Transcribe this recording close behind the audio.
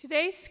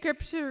Today's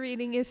scripture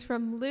reading is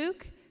from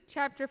Luke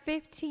chapter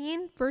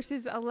 15,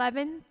 verses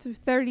 11 through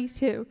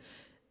 32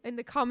 in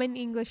the Common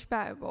English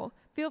Bible.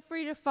 Feel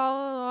free to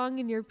follow along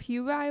in your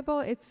Pew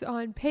Bible. It's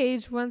on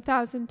page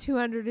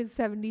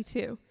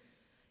 1272.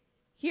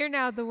 Hear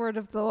now the word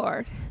of the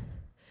Lord.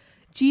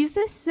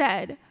 Jesus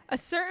said, "A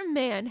certain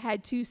man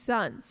had 2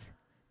 sons.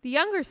 The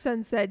younger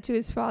son said to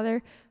his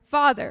father,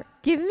 'Father,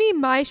 give me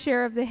my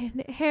share of the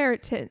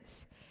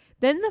inheritance.'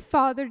 Then the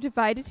father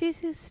divided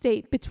his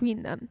estate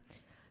between them.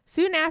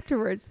 Soon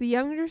afterwards, the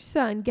younger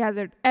son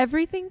gathered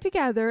everything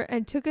together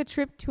and took a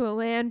trip to a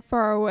land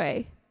far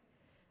away.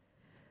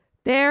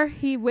 There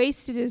he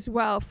wasted his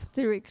wealth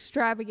through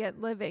extravagant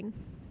living.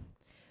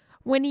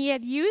 When he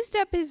had used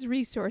up his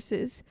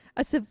resources,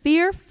 a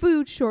severe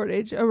food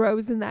shortage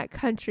arose in that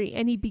country,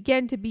 and he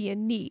began to be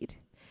in need.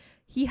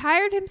 He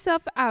hired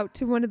himself out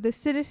to one of the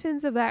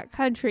citizens of that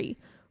country,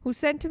 who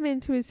sent him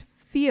into his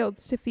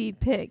fields to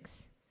feed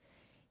pigs.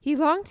 He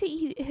longed to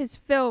eat his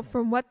fill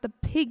from what the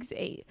pigs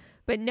ate,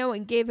 but no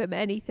one gave him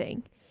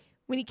anything.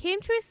 When he came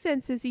to his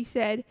senses, he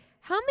said,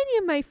 'How many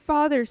of my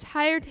father's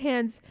hired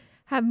hands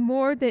have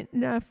more than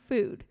enough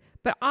food?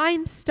 But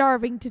I'm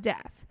starving to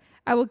death.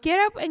 I will get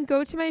up and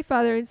go to my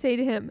father and say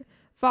to him,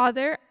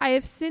 Father, I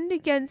have sinned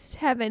against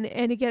heaven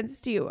and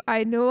against you.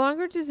 I no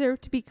longer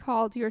deserve to be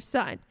called your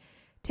son.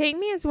 Take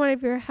me as one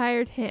of your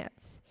hired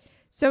hands.'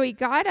 So he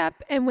got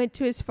up and went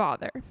to his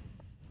father.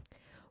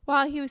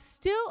 While he was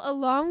still a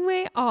long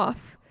way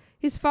off,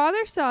 his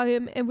father saw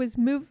him and was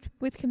moved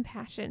with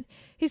compassion.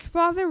 His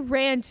father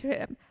ran to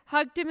him,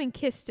 hugged him, and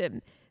kissed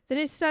him. Then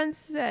his son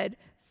said,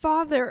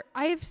 'Father,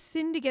 I have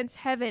sinned against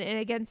heaven and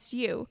against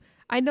you.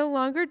 I no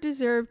longer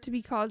deserve to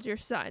be called your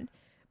son.'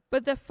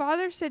 But the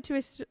father said to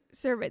his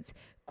servants,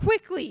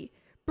 'Quickly,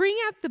 bring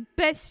out the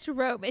best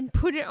robe and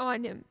put it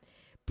on him.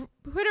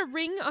 Put a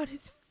ring on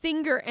his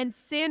finger and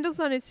sandals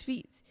on his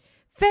feet.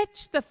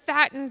 Fetch the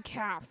fattened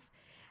calf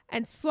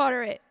and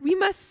slaughter it. We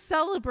must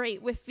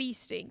celebrate with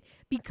feasting,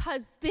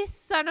 because this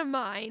son of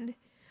mine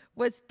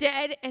was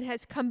dead and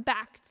has come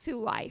back to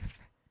life.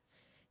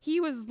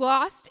 He was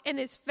lost and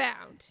is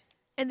found.'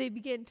 And they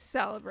began to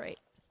celebrate.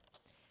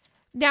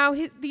 Now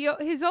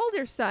his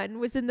older son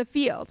was in the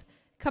field.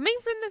 Coming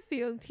from the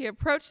field, he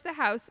approached the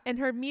house and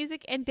heard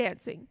music and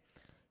dancing.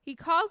 He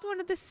called one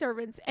of the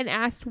servants and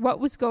asked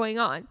what was going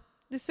on.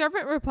 The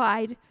servant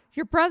replied,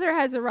 'Your brother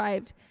has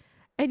arrived,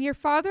 and your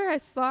father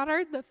has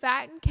slaughtered the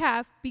fattened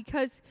calf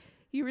because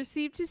he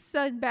received his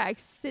son back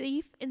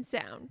safe and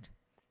sound.'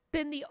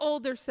 Then the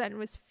older son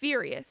was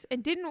furious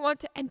and didn't want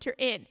to enter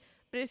in,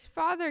 but his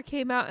father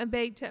came out and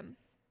begged him.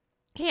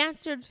 He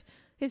answered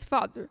his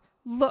father,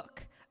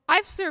 'Look,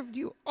 I've served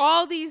you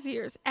all these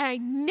years, and I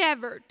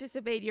never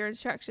disobeyed your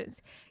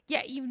instructions.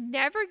 Yet you've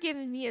never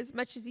given me as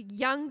much as a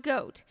young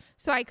goat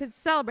so I could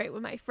celebrate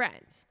with my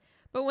friends.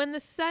 But when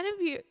this son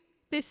of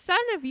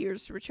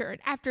yours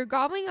returned, after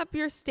gobbling up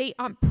your estate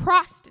on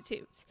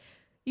prostitutes,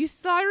 you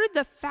slaughtered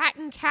the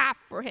fattened calf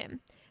for him.'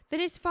 Then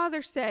his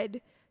father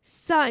said,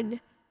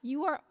 'Son,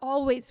 you are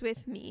always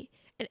with me,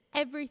 and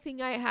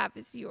everything I have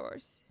is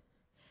yours.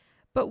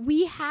 But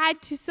we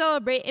had to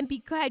celebrate and be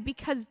glad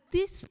because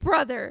this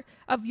brother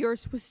of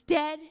yours was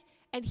dead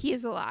and he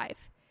is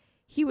alive.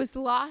 He was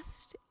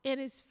lost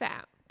and is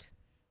found.'"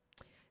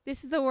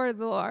 This is the word of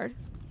the Lord.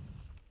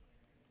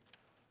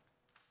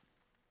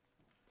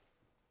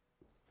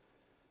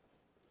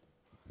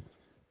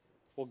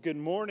 Well, good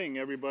morning,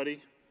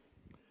 everybody.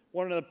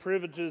 One of the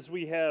privileges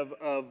we have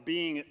of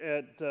being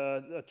at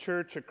a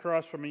church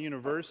across from a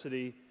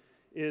university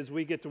is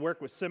we get to work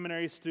with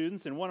seminary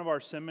students, and one of our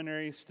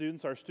seminary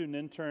students, our student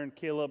intern,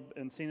 Caleb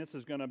Encinas,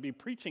 is going to be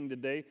preaching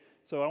today.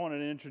 So I wanted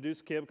to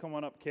introduce Caleb. Come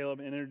on up, Caleb,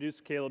 and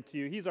introduce Caleb to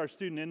you. He's our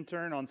student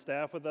intern on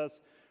staff with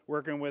us,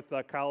 working with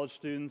college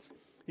students.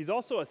 He's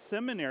also a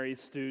seminary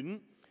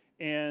student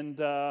and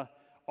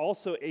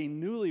also a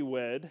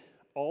newlywed,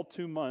 all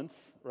 2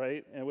 months,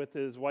 right? And with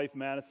his wife,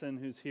 Madison,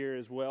 who's here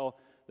as well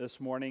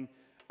this morning.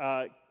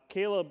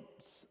 Caleb,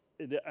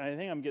 I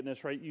think I'm getting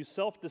this right. You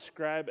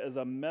self-describe as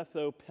a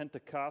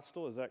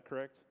Metho-Pentecostal. Is that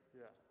correct?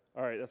 Yeah.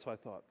 All right, that's what I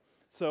thought.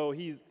 So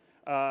he's.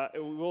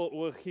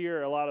 We'll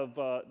hear a lot of.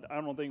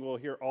 I don't think we'll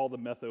hear all the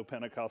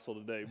Metho-Pentecostal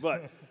today,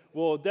 but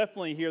we'll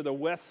definitely hear the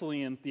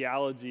Wesleyan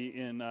theology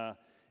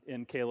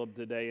in Caleb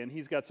today. And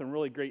he's got some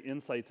really great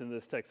insights in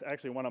this text.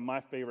 Actually, one of my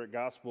favorite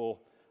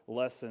gospel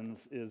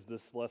lessons is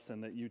this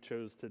lesson that you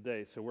chose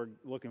today. So we're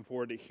looking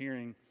forward to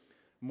hearing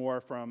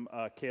more from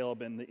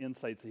Caleb and the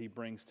insights that he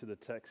brings to the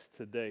text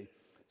today.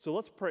 So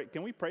let's pray.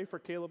 Can we pray for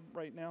Caleb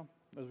right now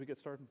as we get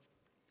started?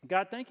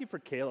 God, thank you for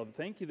Caleb.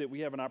 Thank you that we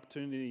have an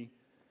opportunity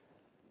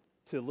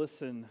to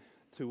listen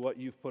to what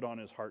you've put on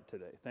his heart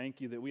today.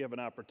 Thank you that we have an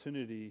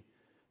opportunity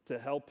to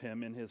help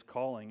him in his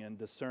calling and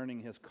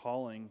discerning his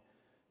calling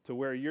to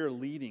where you're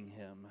leading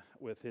him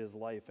with his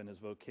life and his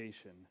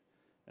vocation.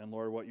 And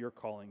Lord, what you're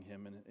calling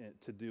him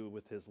to do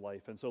with his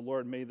life. And so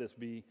Lord, may this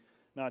be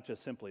not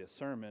just simply a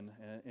sermon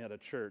at a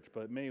church,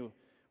 but may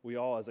we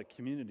all as a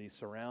community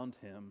surround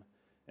him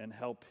and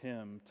help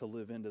him to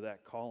live into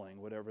that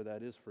calling, whatever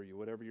that is for you,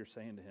 whatever you're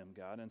saying to him,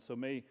 God. And so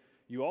may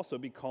you also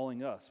be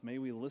calling us. May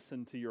we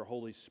listen to your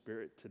Holy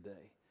Spirit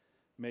today.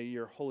 May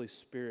your Holy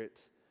Spirit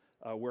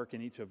work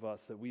in each of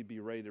us that we be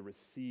ready to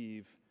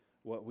receive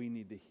what we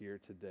need to hear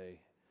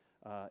today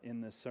in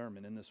this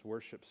sermon, in this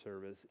worship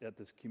service, at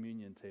this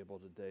communion table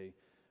today.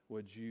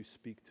 Would you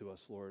speak to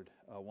us, Lord?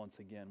 Once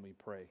again, we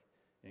pray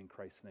in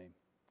Christ's name.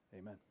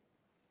 Amen.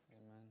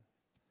 Amen.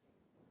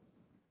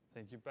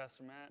 Thank you,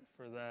 Pastor Matt,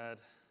 for that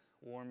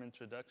warm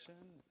introduction.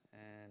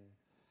 And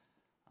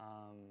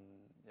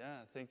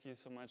thank you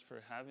so much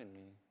for having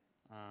me.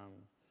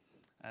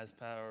 As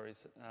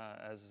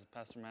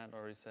Pastor Matt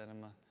already said,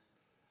 I'm a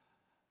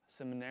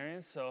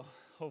seminarian, so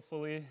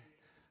hopefully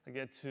I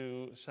get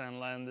to shine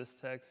light on this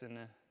text in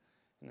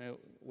a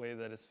way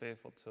that is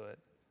faithful to it.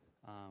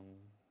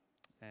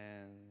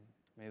 And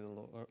may the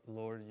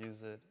Lord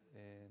use it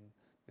in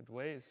good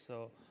ways.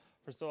 So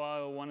first of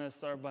all, I want to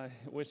start by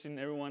wishing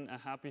everyone a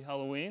happy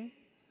Halloween.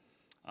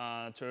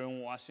 To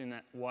everyone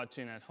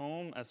watching at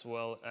home as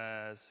well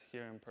as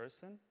here in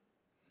person.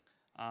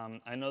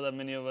 I know that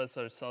many of us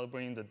are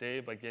celebrating the day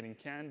by getting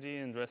candy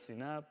and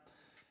dressing up.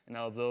 And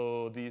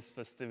although these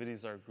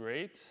festivities are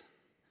great,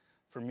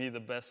 for me the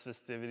best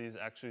festivities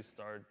actually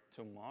start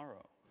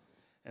tomorrow.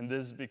 And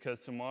this is because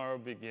tomorrow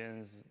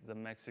begins the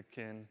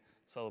Mexican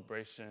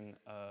celebration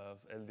of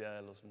El Día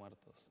de los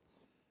Muertos.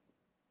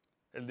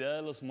 El Día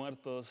de los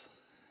Muertos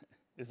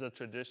is a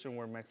tradition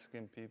where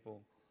Mexican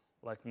people,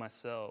 like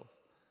myself,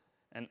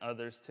 and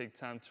others take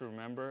time to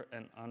remember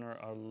and honor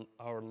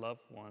our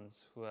loved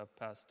ones who have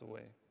passed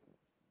away.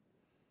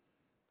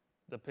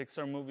 The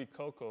Pixar movie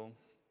Coco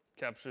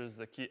captures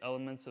the key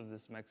elements of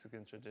this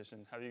Mexican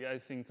tradition. Have you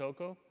guys seen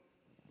Coco?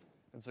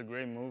 It's a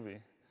great movie.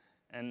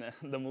 And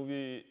the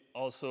movie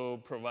also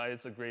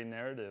provides a great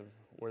narrative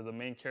where the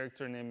main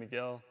character named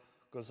Miguel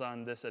goes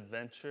on this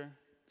adventure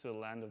to the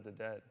land of the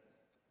dead.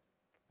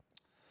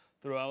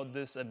 Throughout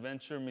this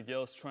adventure,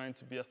 Miguel is trying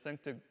to be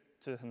authentic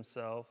to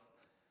himself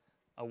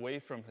away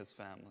from his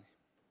family.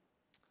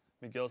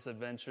 Miguel's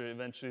adventure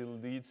eventually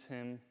leads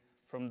him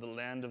from the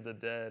land of the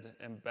dead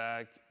and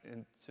back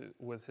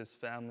with his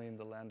family in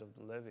the land of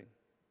the living.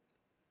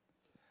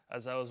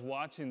 As I was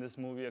watching this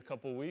movie a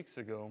couple weeks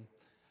ago,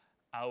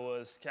 I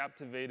was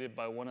captivated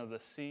by one of the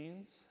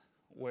scenes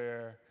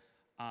where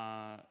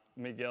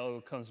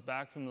Miguel comes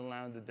back from the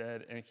land of the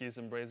dead and he's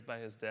embraced by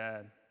his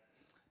dad.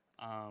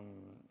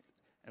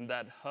 And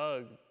that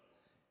hug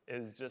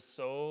is just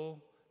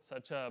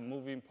such a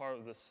moving part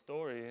of the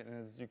story,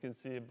 and as you can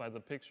see it by the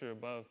picture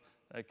above,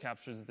 that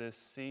captures this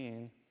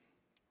scene.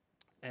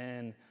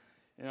 And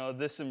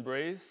this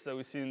embrace that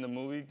we see in the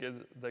movie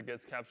that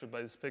gets captured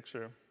by this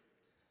picture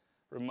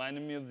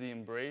reminded me of the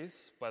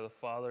embrace by the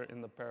father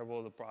in the parable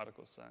of the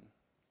prodigal son.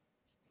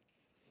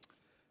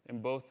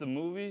 In both the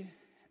movie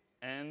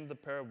and the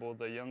parable,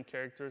 the young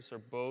characters are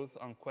both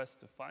on quest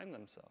to find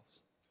themselves.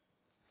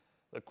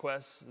 The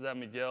quest that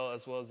Miguel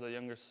as well as the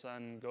younger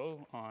son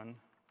go on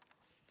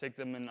take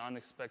them in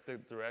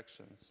unexpected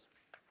directions.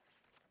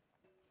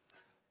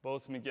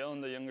 Both Miguel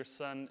and the younger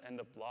son end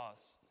up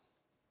lost.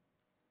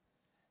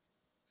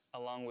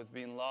 Along with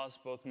being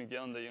lost, both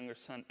Miguel and the younger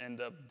son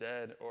end up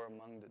dead or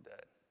among the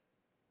dead.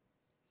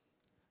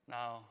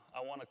 Now, I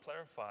want to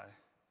clarify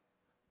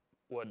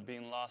what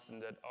being lost and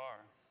dead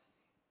are.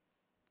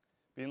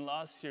 Being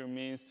lost here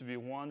means to be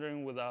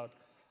wandering without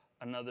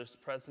another's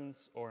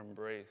presence or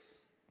embrace.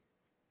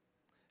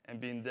 And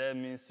being dead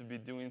means to be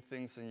doing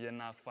things and yet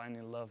not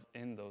finding love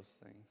in those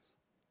things.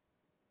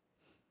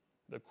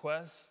 The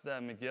quest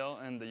that Miguel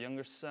and the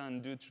younger son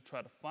do to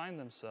try to find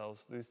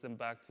themselves leads them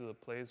back to the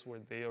place where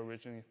they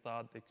originally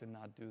thought they could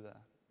not do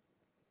that.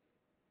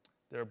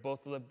 They're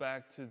both led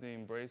back to the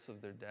embrace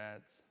of their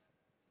dads.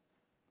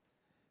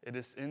 It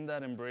is in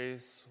that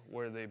embrace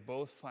where they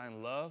both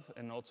find love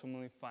and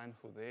ultimately find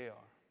who they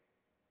are.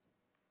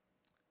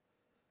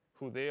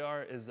 Who they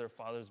are is their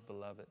father's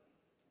beloved.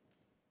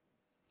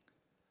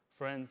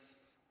 Friends,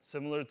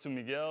 similar to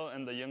Miguel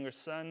and the younger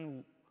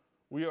son,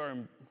 we are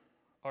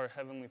our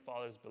Heavenly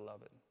Father's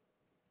beloved.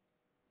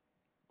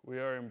 We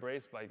are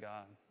embraced by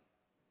God.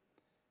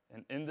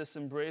 And in this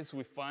embrace,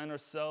 we find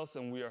ourselves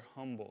and we are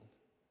humbled.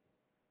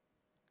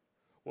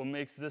 What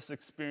makes this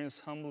experience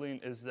humbling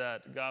is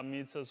that God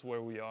meets us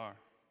where we are.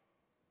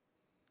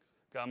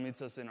 God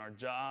meets us in our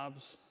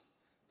jobs,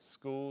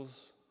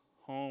 schools,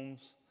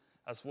 homes,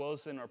 as well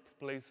as in our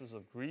places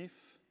of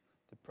grief,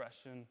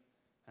 depression,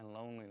 and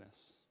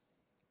loneliness.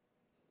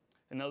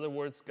 In other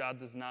words, God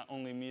does not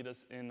only meet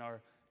us in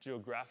our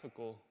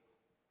geographical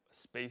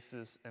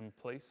spaces and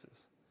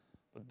places,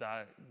 but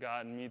that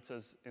God meets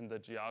us in the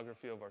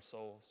geography of our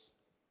souls.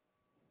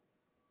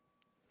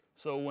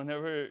 So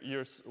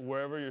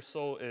wherever your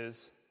soul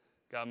is,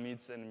 God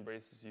meets and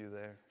embraces you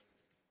there.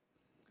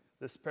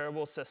 This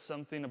parable says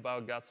something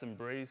about God's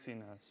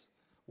embracing us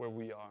where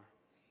we are.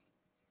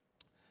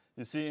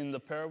 You see, in the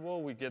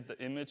parable, we get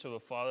the image of a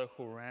father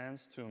who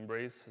runs to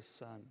embrace his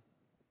son.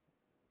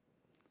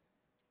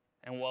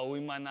 And while we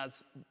might not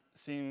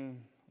see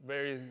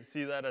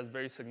that as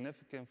very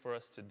significant for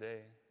us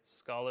today,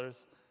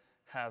 scholars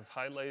have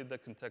highlighted the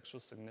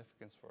contextual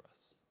significance for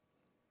us.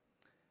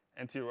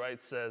 N.T.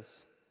 Wright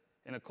says,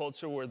 in a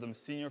culture where the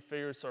senior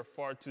figures are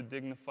far too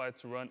dignified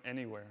to run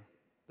anywhere,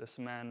 this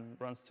man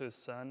runs to his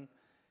son,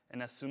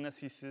 and as soon as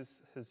he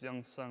sees his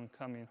young son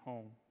coming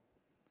home,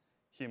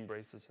 he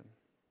embraces him.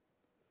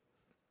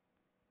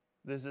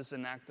 This is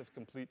an act of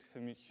complete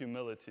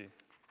humility.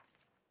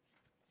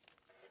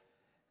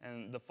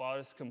 And the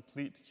Father's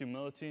complete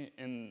humility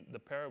in the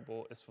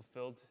parable is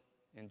fulfilled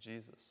in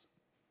Jesus,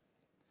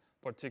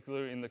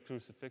 particularly in the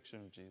crucifixion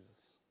of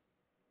Jesus.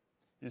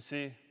 You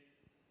see,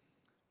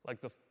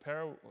 like the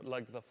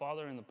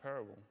father in the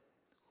parable,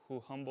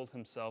 who humbled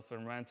himself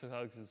and ran to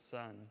hug his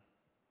son,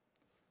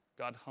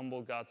 God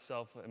humbled God's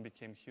self and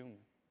became human,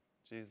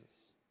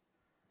 Jesus.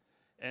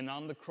 And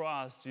on the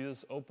cross,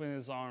 Jesus opened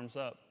his arms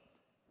up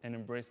and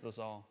embraced us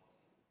all.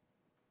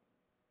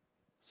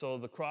 So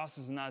the cross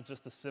is not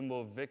just a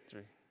symbol of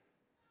victory,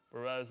 but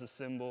rather is a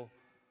symbol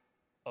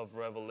of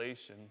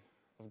revelation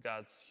of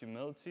God's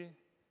humility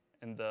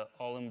and the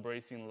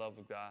all-embracing love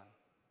of God.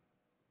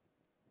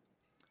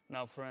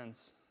 Now,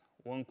 friends,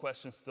 one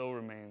question still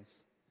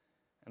remains,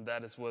 and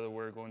that is whether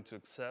we're going to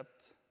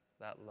accept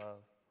that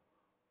love,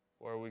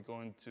 or are we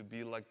going to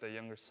be like the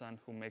younger son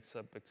who makes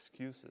up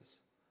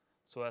excuses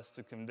so as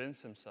to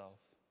convince himself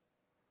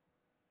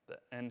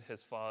and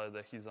his father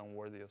that he's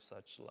unworthy of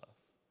such love.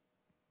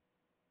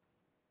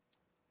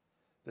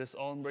 This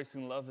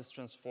all-embracing love is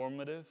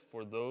transformative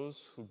for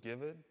those who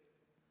give it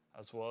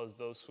as well as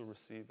those who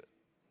receive it.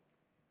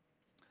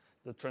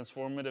 The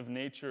transformative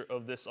nature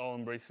of this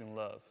all-embracing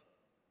love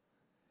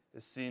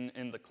is seen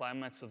in the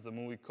climax of the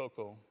movie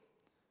Coco,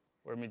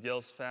 where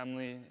Miguel's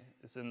family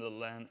is in the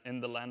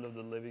land of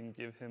the living,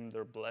 give him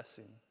their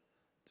blessing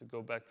to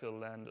go back to the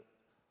land.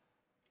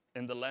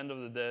 In the land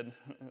of the dead,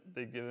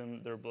 they give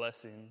him their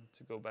blessing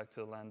to go back to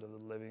the land of the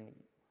living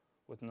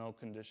with no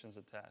conditions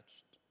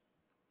attached.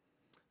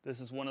 This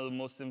is one of the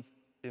most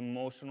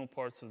emotional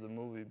parts of the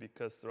movie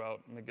because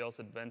throughout Miguel's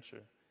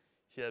adventure,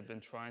 he had been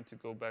trying to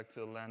go back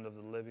to the land of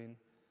the living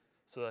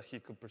so that he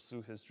could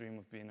pursue his dream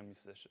of being a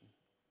musician.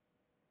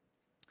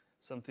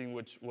 Something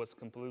which was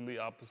completely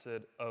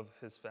opposite of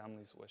his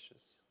family's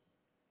wishes.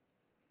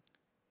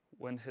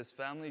 When his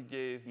family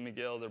gave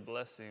Miguel their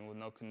blessing with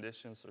no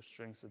conditions or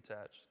strings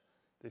attached,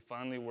 they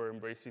finally were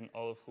embracing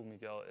all of who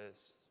Miguel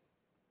is.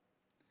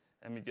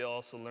 And Miguel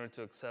also learned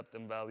to accept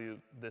and value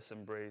this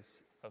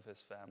embrace of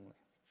his family.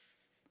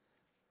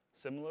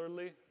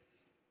 Similarly,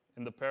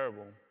 in the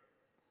parable,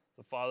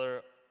 the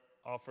father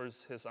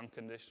offers his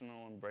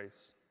unconditional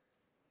embrace.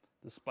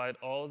 Despite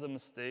all the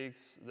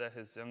mistakes that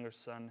his younger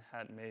son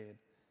had made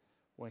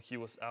when he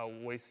was out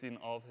wasting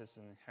all of his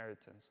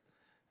inheritance,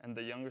 and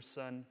the younger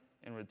son,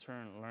 in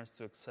return, learns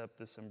to accept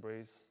this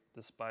embrace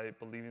despite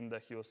believing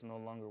that he was no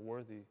longer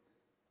worthy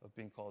of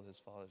being called his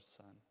father's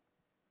son.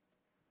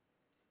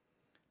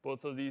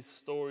 Both of these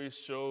stories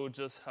show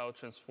just how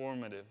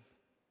transformative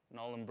and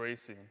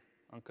all-embracing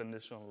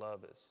unconditional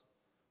love is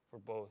for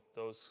both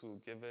those who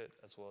give it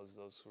as well as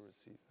those who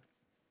receive it.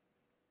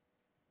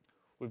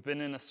 We've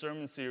been in a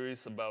sermon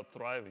series about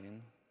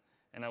thriving,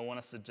 and I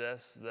want to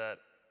suggest that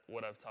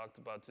what I've talked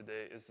about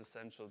today is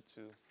essential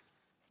to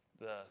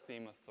the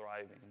theme of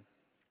thriving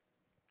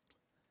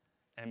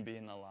and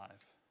being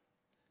alive.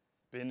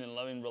 Being in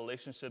loving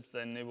relationships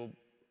that enable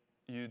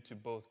you to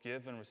both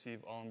give and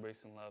receive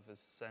all-embracing love is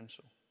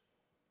essential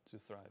to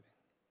thriving.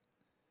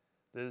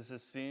 This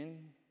is seen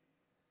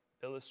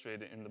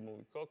illustrated in the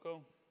movie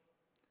Coco,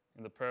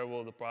 in the parable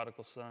of the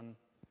prodigal son,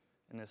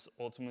 and is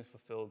ultimately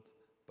fulfilled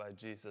by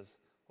Jesus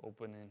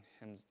opening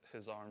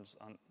his arms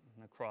on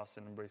the cross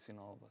and embracing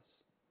all of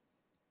us.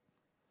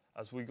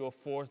 As we go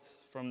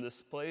forth from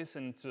this place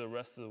into the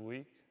rest of the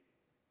week,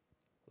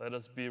 let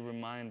us be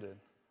reminded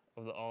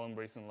of the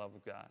all-embracing love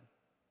of God.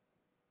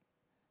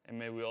 And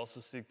may we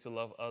also seek to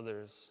love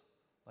others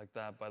like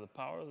that by the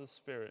power of the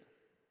Spirit.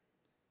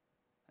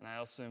 And I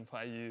also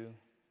invite you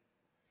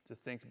to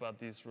think about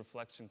these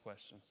reflection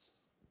questions.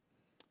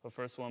 The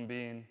first one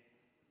being,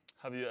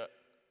 have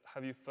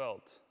you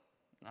felt,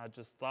 not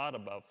just thought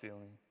about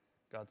feeling,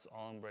 God's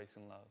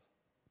all-embracing love?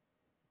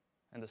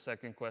 And the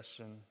second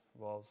question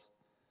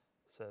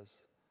says,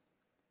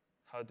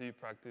 how do you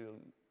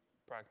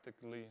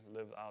practically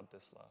live out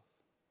this love?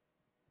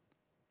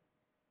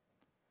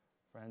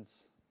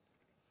 Friends,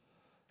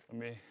 let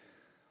me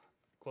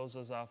close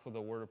us off with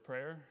a word of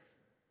prayer.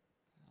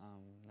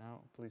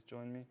 Now, please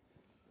join me.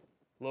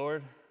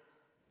 Lord,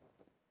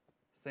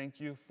 thank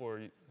you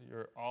for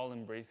your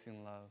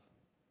all-embracing love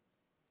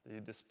that you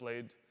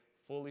displayed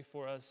fully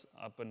for us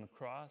up on the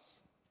cross,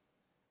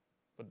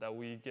 but that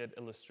we get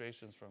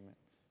illustrations from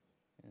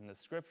it in the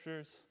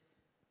scriptures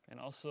and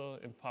also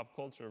in pop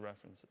culture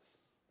references.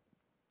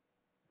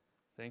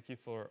 Thank you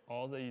for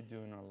all that you do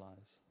in our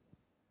lives.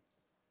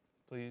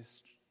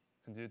 Please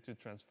continue to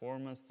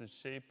transform us, to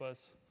shape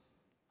us,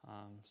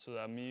 so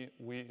that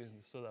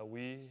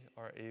we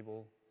are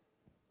able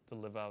to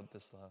live out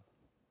this love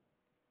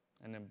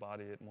and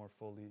embody it more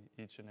fully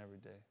each and every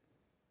day.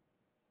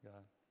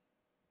 God,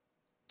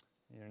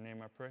 in your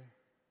name I pray.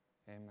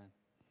 Amen.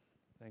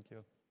 Thank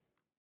you.